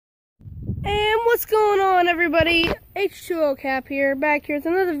What's going on, everybody? H2O Cap here, back here with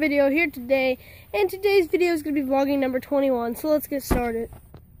another video here today. And today's video is going to be vlogging number 21, so let's get started.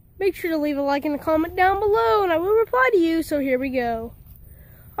 Make sure to leave a like and a comment down below, and I will reply to you, so here we go.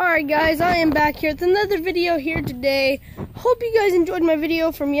 Alright guys, I am back here with another video here today. Hope you guys enjoyed my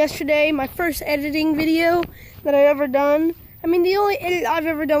video from yesterday, my first editing video that I've ever done. I mean, the only edit I've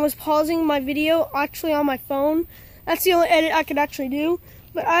ever done was pausing my video actually on my phone. That's the only edit I could actually do.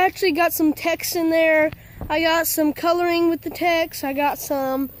 But I actually got some text in there. I got some coloring with the text. I got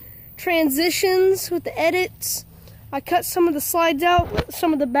some transitions with the edits. I cut some of the slides out,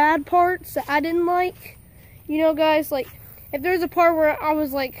 some of the bad parts that I didn't like. You know, guys, like, if there's a part where I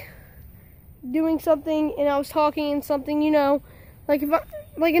was, like, doing something and I was talking and something, you know, like,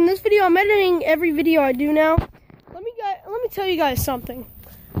 like in this video, I'm editing every video I do now. Let me tell you guys something.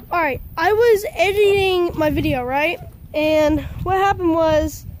 Alright, I was editing my video, right? And what happened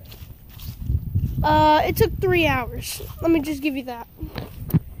was, it took 3 hours. Let me just give you that.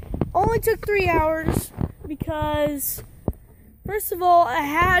 Only took 3 hours because, first of all,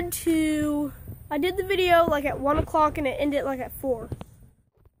 I did the video like at 1 o'clock and it ended like at 4.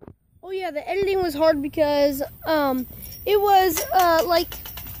 Oh yeah, the editing was hard because, it was, like,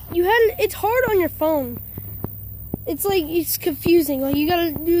 it's hard on your phone. It's like, it's confusing. Like, you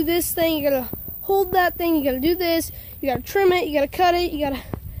gotta do this thing, you gotta hold that thing, you gotta do this, you gotta trim it, you gotta cut it, you gotta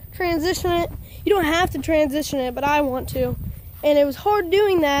transition it. You don't have to transition it, but I want to. And it was hard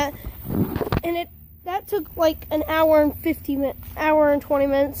doing that, and that took like an hour and 20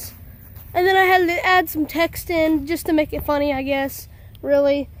 minutes. And then I had to add some text in just to make it funny, I guess,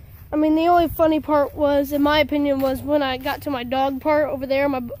 really. I mean, the only funny part was, in my opinion, was when I got to my dog part over there,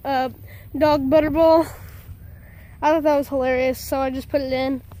 my dog Butterball. I thought that was hilarious, so I just put it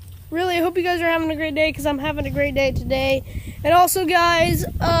in. Really, I hope you guys are having a great day, because I'm having a great day today. And also, guys,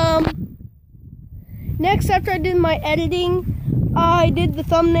 next, after I did my editing, I did the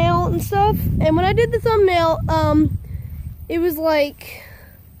thumbnail and stuff. And when I did the thumbnail, it was like,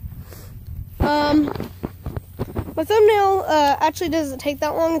 my thumbnail actually doesn't take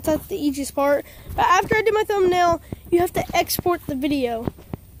that long. It's not the easiest part. But after I did my thumbnail, you have to export the video.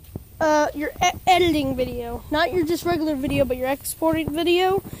 Your editing video, not your just regular video, but your exporting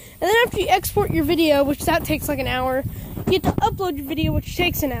video. And then after you export your video, which that takes like an hour, you have to upload your video, which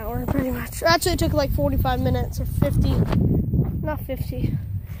takes an hour, pretty much. Actually, it took like 45 minutes or 50. Not 50.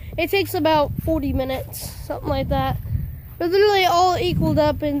 It takes about 40 minutes, something like that. But literally all equaled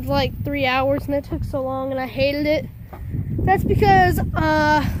up in like 3 hours, and it took so long, and I hated it. That's because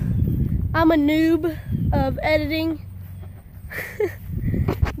I'm a noob of editing.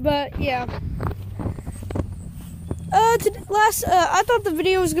 But yeah, I thought the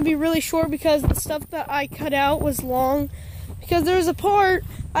video was gonna be really short because the stuff that I cut out was long. Because there was a part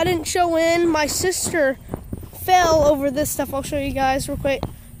I didn't show in. My sister fell over this stuff. I'll show you guys real quick.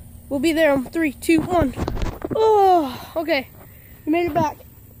 We'll be there in 3, 2, 1. Oh, okay, we made it back.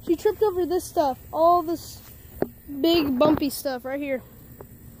 She tripped over this stuff, all this big bumpy stuff right here.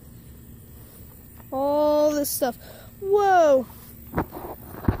 All this stuff. Whoa.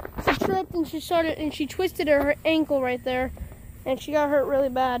 She tripped and she twisted her ankle right there, and she got hurt really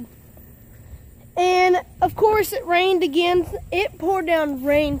bad. And of course it rained again. It poured down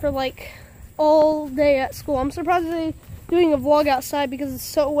rain for like all day at school. I'm surprised they're doing a vlog outside because it's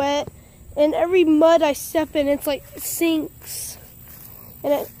so wet, and every mud I step in, it's like it sinks,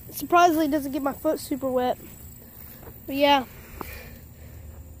 and it surprisingly doesn't get my foot super wet. But yeah.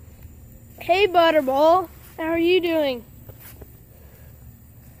 Hey Butterball, how are you doing?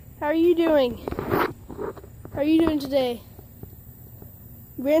 How are you doing? How are you doing today?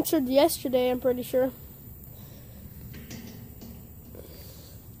 You answered yesterday, I'm pretty sure.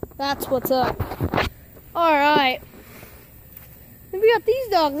 That's what's up. Alright. Then we got these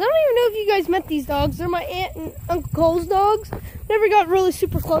dogs. I don't even know if you guys met these dogs. They're my aunt and Uncle Cole's dogs. Never got really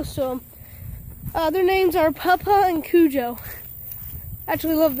super close to them. Their names are Papa and Cujo.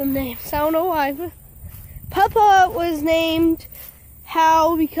 Actually love them names. I don't know why. But Papa was named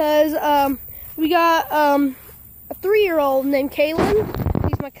because we got a 3-year-old named Kaylin.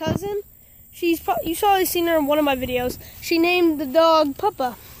 She's my cousin. You probably seen her in one of my videos. She named the dog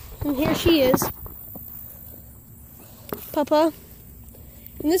Papa, and here she is, Papa.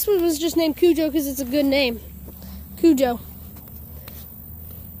 And this one was just named Cujo because it's a good name, Cujo.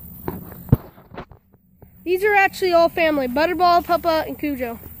 These are actually all family. Butterball, Papa, and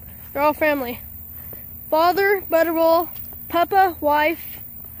Cujo. They're all family. Father, Butterball, Papa, wife,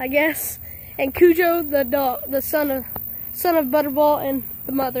 I guess, and Cujo, the dog, the son of Butterball, and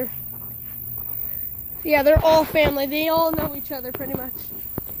the mother. Yeah, they're all family. They all know each other pretty much.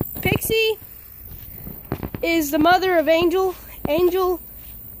 Pixie, is the mother of Angel. Angel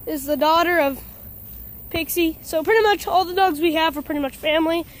is the daughter of Pixie. So pretty much all the dogs we have are pretty much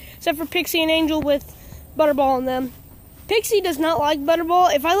family, except for Pixie and Angel with Butterball and them. Pixie does not like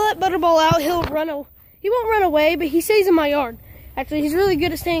Butterball. If I let Butterball out, he won't run away, but he stays in my yard. Actually, he's really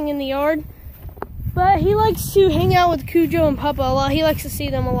good at staying in the yard. But he likes to hang out with Cujo and Papa a lot. He likes to see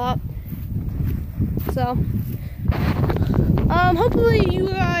them a lot. So, hopefully you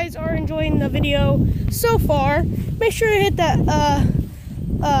guys are enjoying the video so far. Make sure to hit that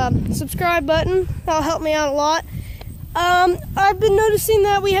subscribe button. That'll help me out a lot. I've been noticing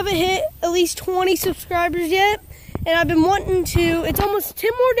that we haven't hit at least 20 subscribers yet. And I've been wanting to, it's almost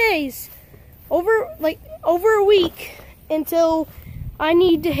 10 more days, over a week, until I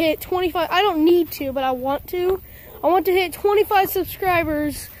need to hit 25. I don't need to, but I want to. I want to hit 25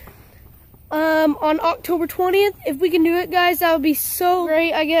 subscribers on October 20th. If we can do it, guys, that would be so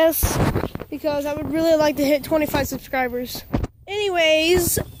great, I guess, because I would really like to hit 25 subscribers.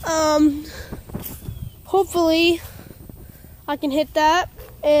 Anyways, hopefully I can hit that.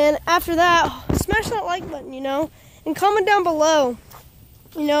 And after that, smash that like button, you know, and comment down below,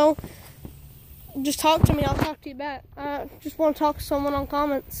 you know. Just talk to me. I'll talk to you back. I just want to talk to someone on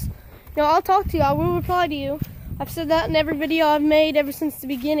comments. You know, I'll talk to you. I will reply to you. I've said that in every video I've made ever since the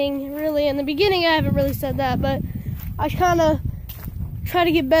beginning. Really, in the beginning, I haven't really said that, but I kind of try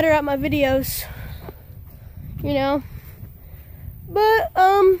to get better at my videos, you know. But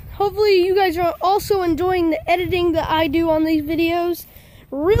hopefully you guys are also enjoying the editing that I do on these videos.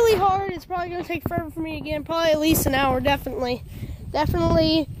 Really hard. It's probably going to take forever for me again. Probably at least an hour, definitely.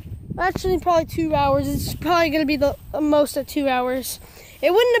 Actually, probably 2 hours. It's probably going to be the most of 2 hours.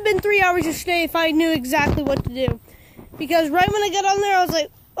 It wouldn't have been 3 hours yesterday if I knew exactly what to do. Because right when I got on there, I was like,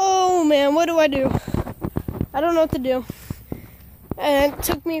 oh man, what do? I don't know what to do. And it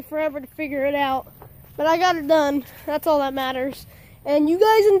took me forever to figure it out. But I got it done. That's all that matters. And you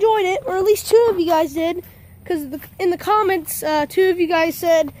guys enjoyed it, or at least 2 of you guys did. Because in the comments, 2 of you guys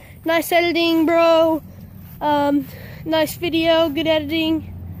said, nice editing, bro. Nice video, good editing.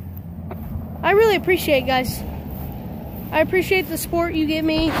 I really appreciate it, guys. I appreciate the support you give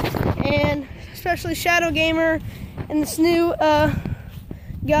me, and especially Shadow Gamer and this new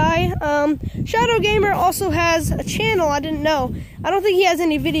guy. Shadow Gamer also has a channel. I didn't know. I don't think he has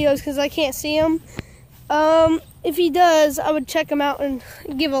any videos because I can't see him. If he does, I would check him out and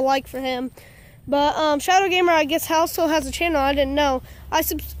give a like for him. But Shadow Gamer, I guess, also has a channel. I didn't know. I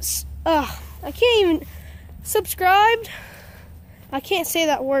can't even subscribed. I can't say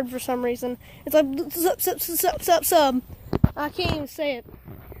that word for some reason. It's like sub. I can't even say it.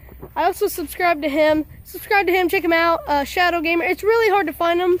 I also subscribed to him. Check him out. Shadow Gamer. It's really hard to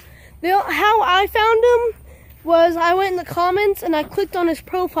find him. How I found him was I went in the comments and I clicked on his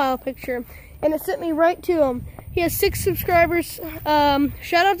profile picture, and it sent me right to him. He has 6 subscribers.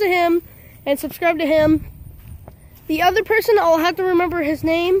 Shout out to him and subscribe to him. The other person, I'll have to remember his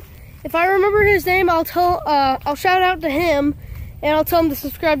name. If I remember his name, I'll shout out to him. And I'll tell him to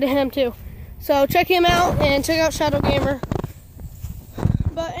subscribe to him too. So check him out and check out Shadow Gamer.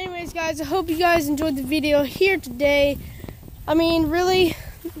 But anyways, guys, I hope you guys enjoyed the video here today. I mean, really,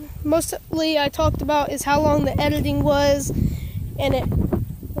 mostly I talked about is how long the editing was. And it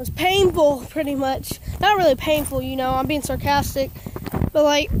was painful, pretty much. Not really painful, you know, I'm being sarcastic. But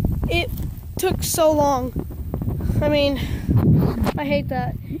like, it took so long. I mean, I hate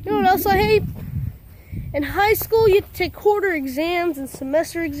that. You know what else I hate? In high school, you have to take quarter exams and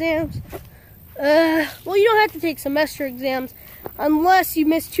semester exams. Well, you don't have to take semester exams unless you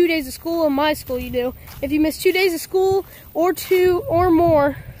miss 2 days of school. In my school, you do. If you miss 2 days of school, or 2 or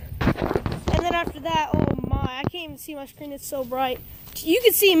more, and then after that, oh my, I can't even see my screen. It's so bright. You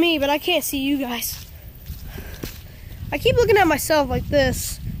can see me, but I can't see you guys. I keep looking at myself like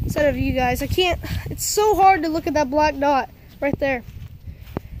this instead of you guys. I can't. It's so hard to look at that black dot right there.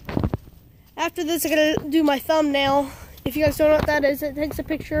 After this, I'm going to do my thumbnail. If you guys don't know what that is, it takes a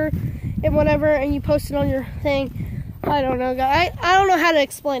picture and whatever, and you post it on your thing. I don't know, guys. I don't know how to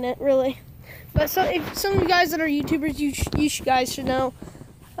explain it, really. But if some of you guys that are YouTubers, you guys should know.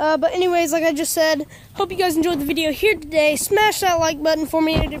 But anyways, like I just said, hope you guys enjoyed the video here today. Smash that like button for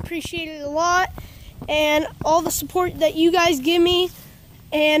me. I'd appreciate it a lot. And all the support that you guys give me.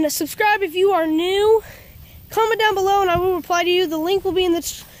 And subscribe if you are new. Comment down below, and I will reply to you. The link will be in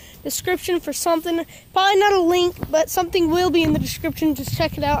the description for something. Probably not a link, but something will be in the description. Just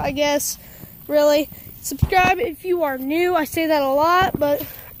check it out, I guess. Really. Subscribe if you are new. I say that a lot, but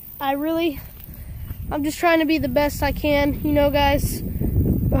I'm just trying to be the best I can, you know, guys.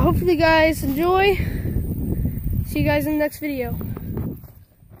 But hopefully you guys enjoy. See you guys in the next video.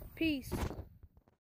 Peace.